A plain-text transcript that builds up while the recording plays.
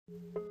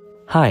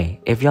Hi,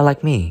 if you're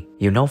like me,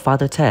 you know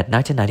Father Ted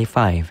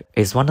 1995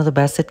 is one of the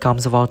best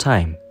sitcoms of all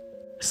time.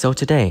 So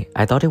today,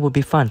 I thought it would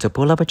be fun to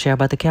pull up a chair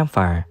by the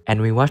campfire and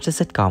rewatch the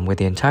sitcom with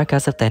the entire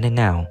cast of then and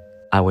now.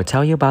 I will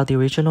tell you about the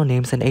original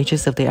names and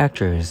ages of the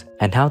actors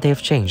and how they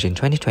have changed in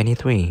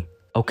 2023.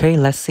 Okay,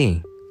 let's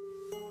see.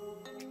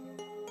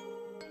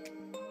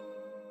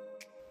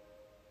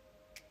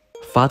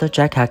 Father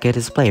Jack Hackett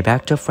is played by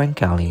actor Frank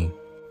Kelly.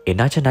 In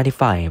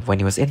 1995, when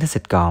he was in the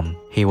sitcom,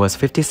 he was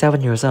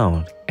 57 years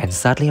old, and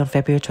sadly on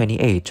February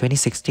 28,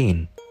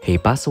 2016, he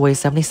passed away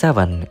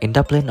 77 in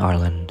Dublin,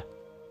 Ireland.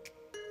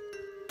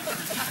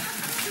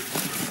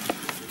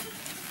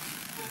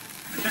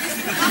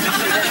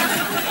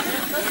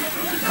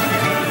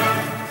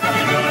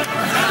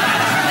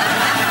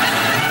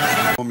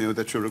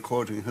 That you're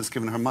recording has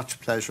given her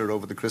much pleasure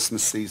over the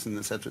Christmas season,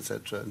 etc.,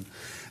 etc.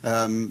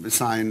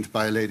 Signed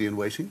by a lady in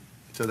waiting.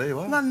 So there you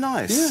are. Isn't that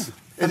nice?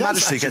 Yeah. Her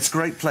Majesty gets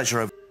great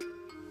pleasure over...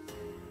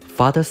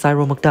 Father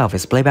Cyril McDuff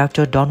is played by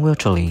actor Don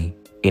Wilcherly.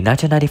 In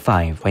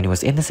 1995, when he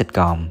was in the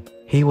sitcom,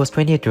 he was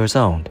 28 years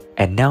old,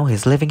 and now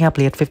he's living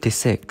happily at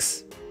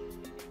 56.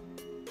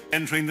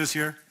 Entering this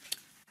year?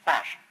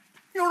 What?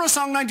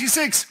 Eurosong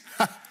 96!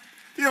 The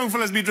young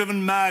fella's be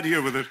driven mad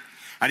here with it.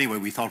 Anyway,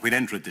 we thought we'd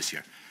enter it this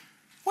year.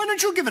 Why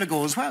don't you give it a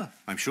go as well?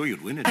 I'm sure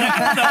you'd win it.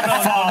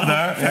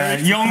 Father,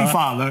 young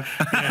father.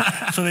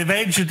 Yeah. So they've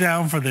aged you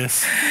down for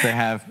this. They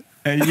have.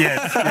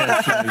 Yes.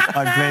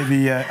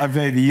 I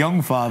played the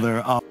young father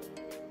of...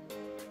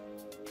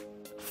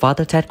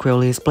 Father Ted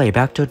Crowley is played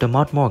by actor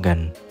Dermot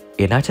Morgan.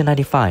 In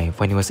 1995,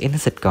 when he was in the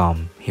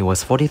sitcom, he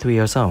was 43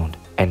 years old,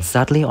 and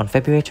sadly on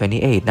February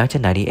 28,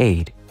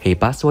 1998, he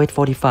passed away at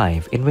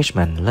 45 in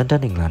Richmond,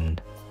 London,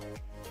 England.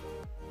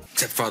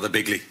 Except Father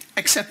Bigley.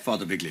 Except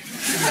Father Bigley.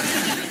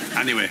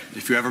 Anyway,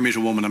 if you ever meet a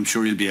woman, I'm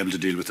sure you'll be able to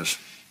deal with it.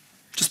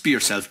 Just be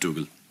yourself,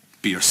 Dougal.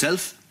 Be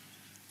yourself.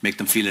 Make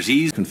them feel at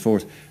ease. And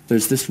forth,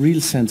 there's this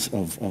real sense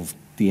of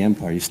the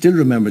Empire. You still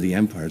remember the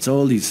Empire. It's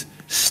all these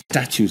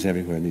statues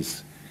everywhere, and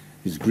these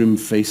grim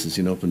faces,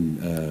 you know, up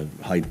in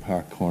Hyde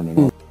Park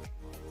Corner.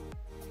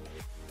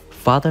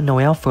 Father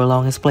Noel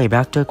Furlong is played by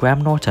actor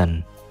Graham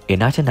Norton. In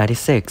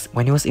 1996,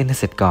 when he was in the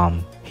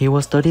sitcom, he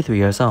was 33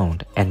 years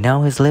old, and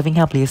now he's living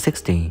happily at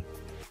 60.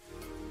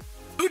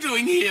 What are you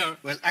doing here?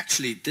 Well,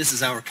 actually, this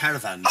is our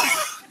caravan.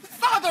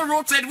 Father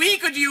Roth said we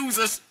could use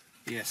it.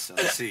 Yes,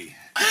 I see.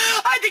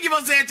 I think you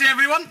must say it to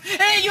everyone.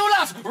 Hey, you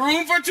lot,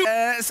 room for two.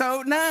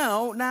 So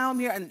now I'm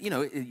here, and you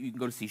know, you can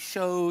go to see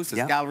shows,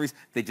 there's galleries,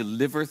 they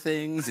deliver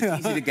things, it's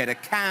easy to get a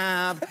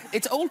cab,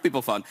 it's old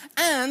people fun.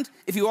 And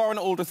if you are an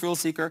older thrill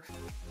seeker...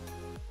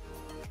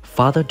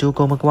 Father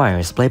Dougal Maguire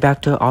is played by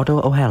actor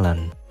Otto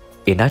O'Hanlon.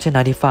 In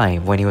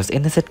 1995, when he was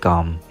in the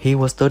sitcom, he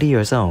was 30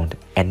 years old,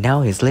 and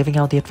now he's living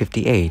out at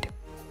 58.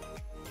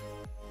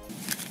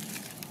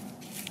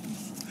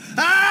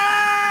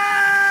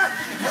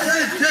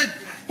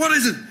 What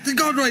is it? They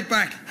got right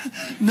back.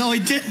 No, he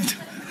didn't.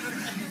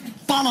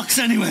 Bollocks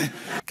anyway.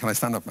 Can I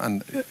stand up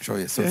and show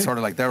you? So it's sort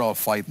of like they're all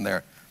fighting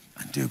there,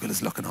 and Dougal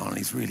is looking on, and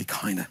he's really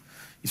kind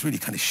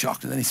of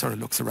shocked, and then he sort of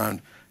looks around,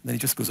 and then he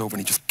just goes over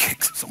and he just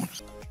kicks someone.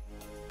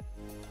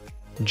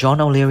 John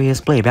O'Leary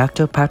is played by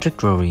actor Patrick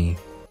Drury.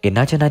 In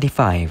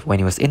 1995, when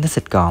he was in the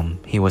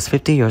sitcom, he was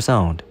 50 years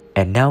old,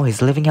 and now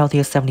he's living out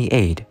at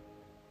 78.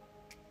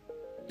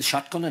 The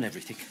shotgun and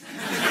everything.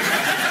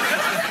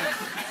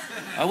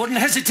 I wouldn't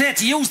hesitate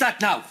to use that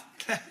now.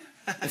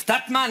 If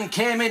that man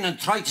came in and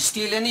tried to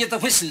steal any of the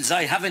whistles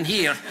I have in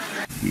here.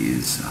 He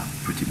is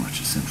pretty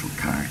much a central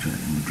character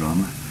in the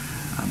drama,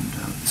 and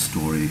the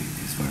story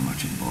is very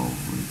much involved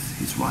with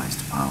his rise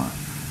to power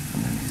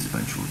and then his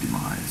eventual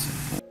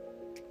demise.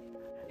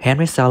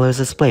 Henry Sellers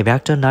is played by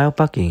actor Niall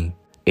Bucky.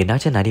 In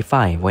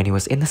 1995, when he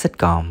was in the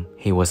sitcom,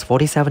 he was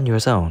 47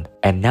 years old,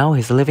 and now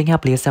he's living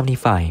happily at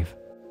 75.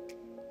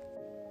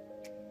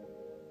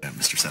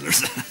 Mr.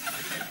 Sellers.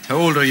 How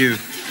old are you?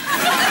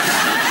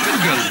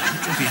 Dougal,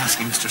 don't be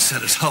asking Mr.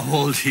 Sellers how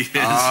old he is.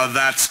 Oh,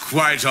 that's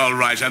quite all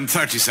right. I'm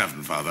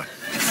 37, Father.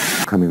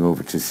 Coming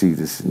over to see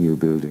this new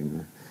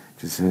building,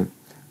 just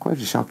quite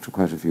a shock to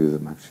quite a few of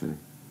them, actually.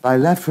 I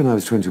left when I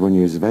was 21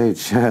 years of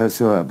age,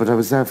 but I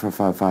was there for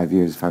 5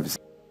 years, 5 or 6.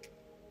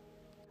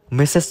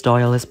 Mrs.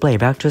 Doyle is played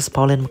by actress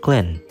Pauline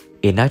McLean.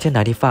 In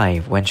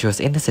 1995, when she was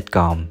in the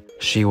sitcom,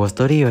 she was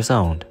 30 years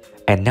old,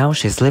 and now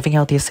she's living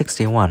out at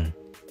 61.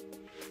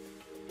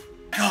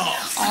 Oh,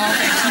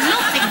 there's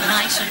nothing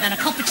nicer than a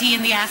cup of tea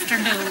in the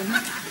afternoon.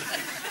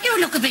 You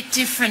look a bit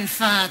different,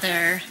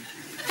 Father.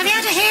 Have you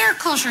had a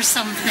haircut or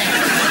something?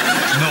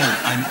 No,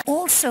 I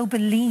also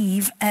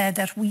believe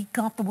that we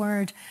got the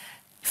word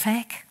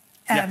feck,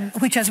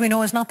 which as we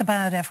know is not the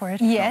bad F word.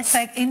 Yes.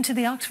 Feck into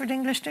the Oxford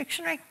English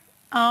Dictionary.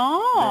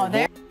 Oh,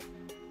 there.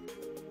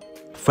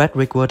 Fred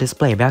Rickwood is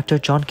played by actor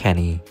John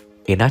Kenny.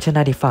 In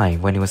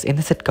 1995, when he was in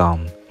the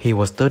sitcom, he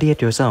was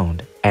 38 years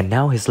old, and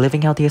now he's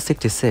living out at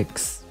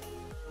 66.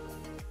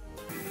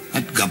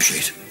 That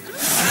gobshite.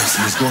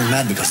 He's going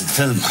mad because of the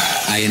film.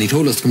 Aye, and he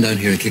told us to come down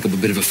here and kick up a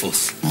bit of a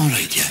fuss. All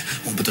right, yeah.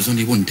 Oh, but there's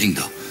only one thing,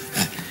 though.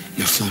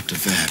 You're sort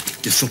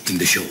of disrupting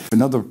the show.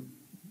 Another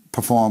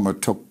performer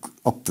took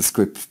up the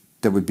script,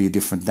 there would be a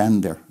different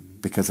Dan there,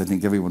 because I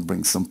think everyone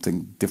brings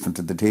something different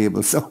to the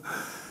table. So,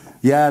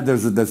 yeah,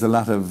 there's a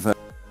lot of...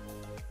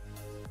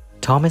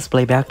 Tom is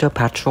played by actor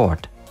Pat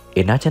Short.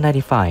 In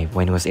 1995,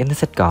 when he was in the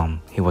sitcom,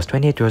 he was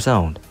 28 years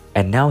old,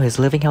 and now he's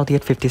living healthy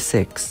at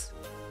 56.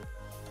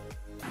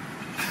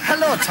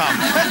 Hello, Tom.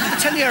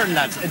 Tell the Ireland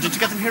lads, did you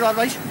get them here all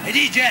right? I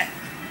did, yeah.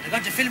 I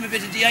got to film a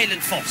bit of the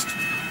island first.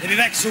 They'll be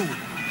back soon.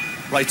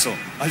 Right, so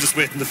I'll just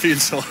wait in the field,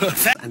 so...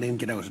 And then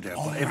get out of there.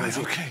 Oh, right,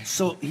 okay.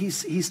 So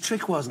his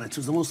trick, wasn't it? It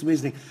was the most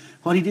amazing thing.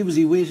 What he did was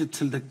he waited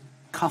till the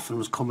coffin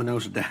was coming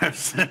out of there,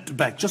 at the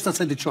back, just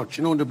outside the church,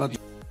 you know, about...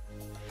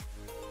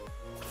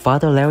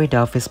 Father Larry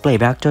Duff is played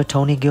by actor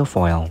Tony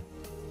Guilfoyle.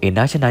 In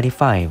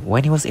 1995,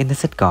 when he was in the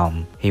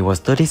sitcom, he was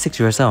 36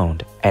 years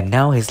old, and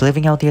now he's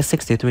living healthy at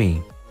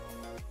 63.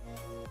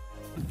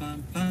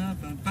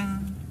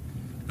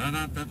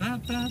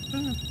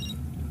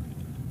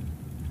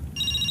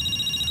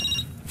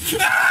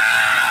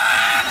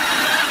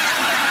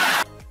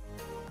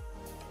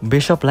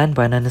 Bishop Len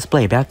Brennan is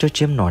played by actor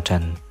Jim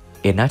Norton.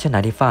 In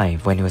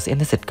 1995, when he was in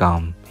the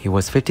sitcom, he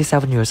was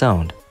 57 years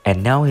old,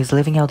 and now he's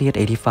living healthy at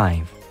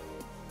 85.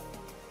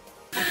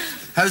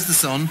 How's the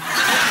son?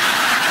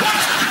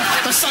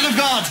 The Son of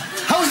God!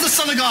 How's the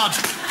Son of God?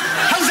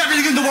 How's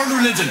everything in the world of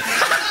religion?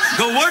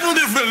 The world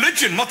of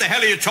religion? What the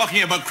hell are you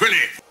talking about,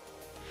 Crilly?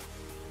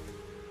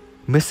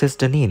 Mrs.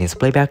 Deneen is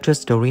played by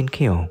actress Doreen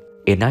Keogh.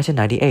 In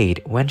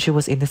 1998, when she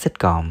was in the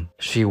sitcom,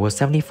 she was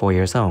 74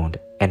 years old,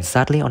 and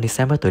sadly on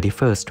December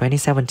 31st,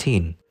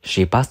 2017,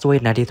 she passed away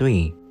at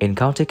 93 in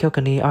County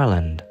Kilkenny,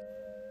 Ireland.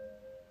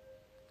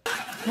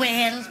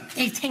 Well,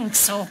 they think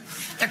so.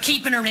 They're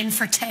keeping her in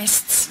for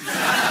tests.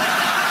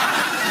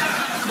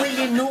 Well,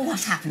 you know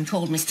what happened to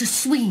old Mr.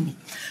 Sweeney.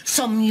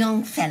 Some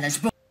young fellas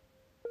brought...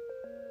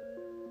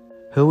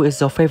 Who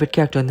is your favorite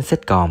character in the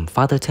sitcom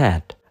Father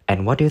Ted?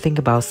 And what do you think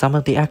about some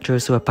of the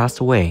actors who have passed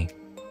away?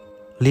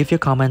 Leave your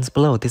comments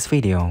below this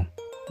video.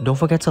 Don't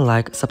forget to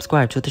like,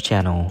 subscribe to the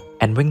channel,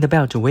 and ring the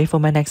bell to wait for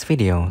my next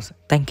videos.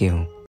 Thank you.